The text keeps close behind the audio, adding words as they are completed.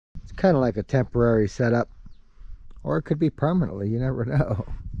kind of like a temporary setup, or it could be permanently, you never know.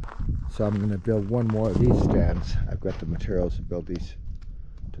 So I'm going to build one more of these stands. I've got the materials to build these,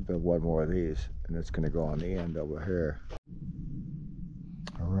 to build one more of these, and it's going to go on the end over here.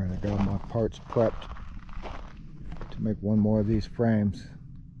 All right, I got all my parts prepped to make one more of these frames.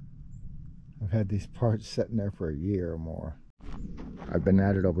 I've had these parts sitting there for a year or more. I've been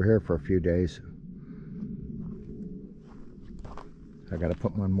at it over here for a few days. I got to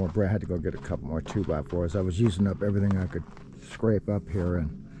put one more I had to go get a couple more 2x4s. I was using up everything I could scrape up here,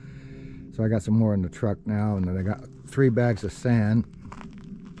 and so I got some more in the truck now. And then I got 3 bags of sand,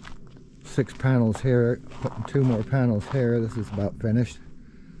 6 panels here, putting 2 more panels here. This is about finished.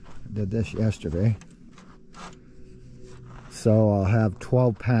 I did this yesterday, so I'll have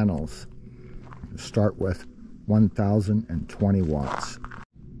 12 panels to start with. 1020 watts.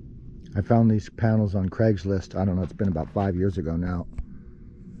 I found these panels on Craigslist. I don't know, it's been about 5 years ago now,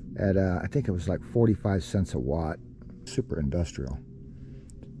 at I think it was like 45 cents a watt. Super industrial,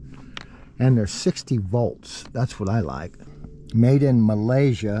 and they're 60 volts. That's what I like. Made in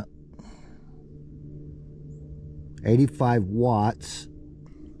Malaysia, 85 watts,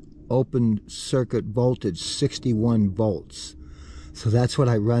 open circuit voltage 61 volts. So that's what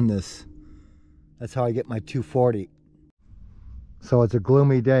I run this. That's how I get my 240. So it's a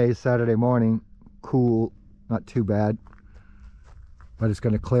gloomy day, Saturday morning. Cool, not too bad, but it's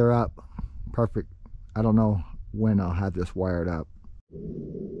going to clear up. Perfect. I don't know when I'll have this wired up.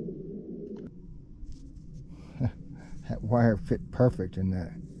 That wire fit perfect in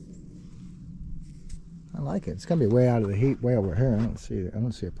there. I like it. It's going to be way out of the heat, way over here. I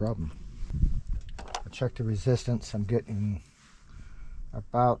don't see a problem. I checked the resistance. I'm getting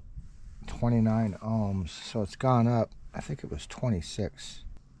about 29 ohms, so it's gone up. I think it was 26,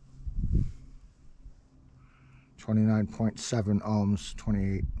 29.7 ohms,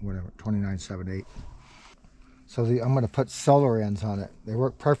 28, whatever, 29.78. So I'm going to put solar ends on it. They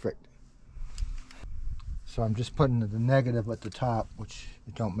work perfect. So I'm just putting the negative at the top, which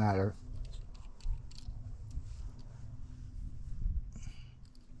it don't matter.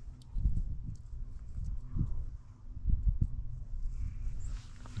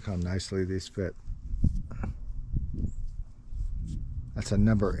 Look how nicely these fit. That's a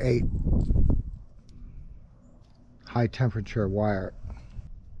number 8 high temperature wire.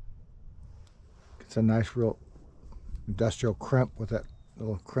 It's a nice real industrial crimp with that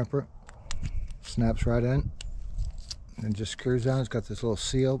little crimper. Snaps right in and just screws down. It's got this little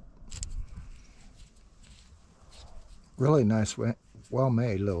seal. Really nice, well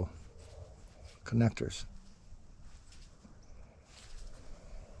made little connectors.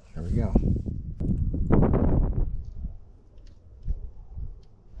 There we go.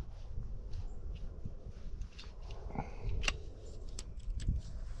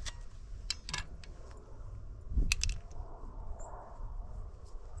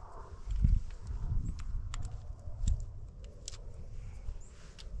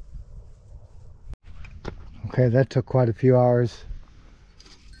 Okay, that took quite a few hours.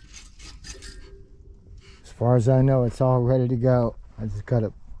 As far as I know, it's all ready to go. I just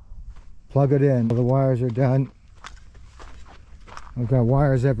gotta plug it in. The wires are done. I've got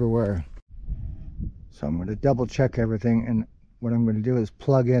wires everywhere. So I'm gonna double check everything, and what I'm gonna do is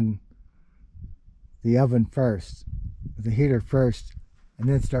plug in the oven first, the heater first, and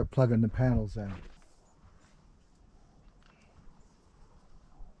then start plugging the panels in.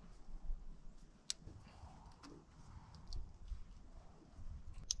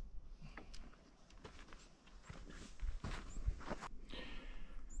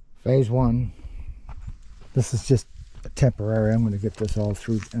 Phase 1. This is just temporary. I'm going to get this all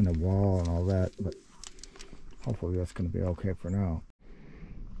through in the wall and all that, but hopefully that's going to be okay for now.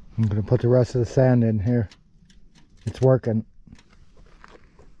 I'm going to put the rest of the sand in here. It's working.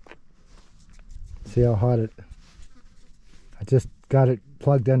 See how hot it... I just got it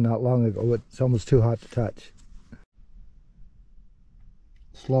plugged in not long ago. It's almost too hot to touch.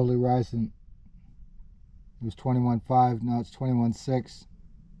 Slowly rising. It was 21.5, now it's 21.6.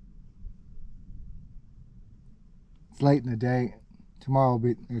 It's late in the day. Tomorrow will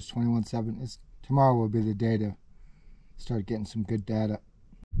be, there's 21.7. Tomorrow will be the day to start getting some good data.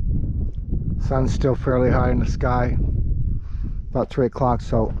 Sun's still fairly high in the sky. About 3 o'clock,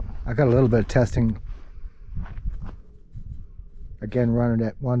 so I got a little bit of testing. Again, running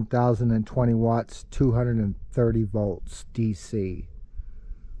at 1020 watts, 230 volts DC.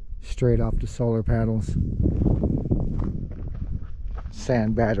 Straight off the solar panels.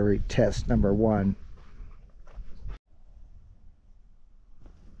 Sand battery test number 1.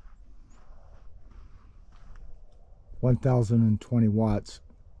 (1020 watts).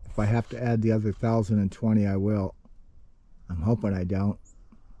 If I have to add the other 1,020, I will. I'm hoping I don't.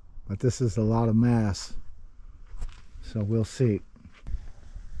 But this is a lot of mass. So we'll see.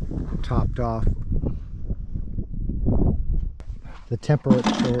 Topped off. The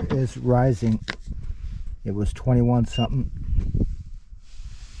temperature is rising. It was 21 something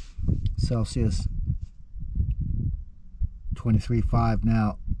Celsius. 23.5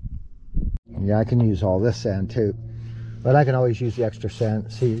 now. Yeah, I can use all this sand too, but I can always use the extra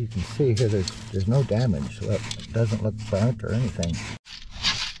sand. See, you can see here there's no damage. Look, it doesn't look burnt or anything.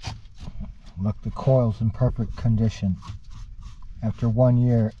 Look, the coil's in perfect condition after 1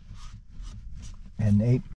 year and 8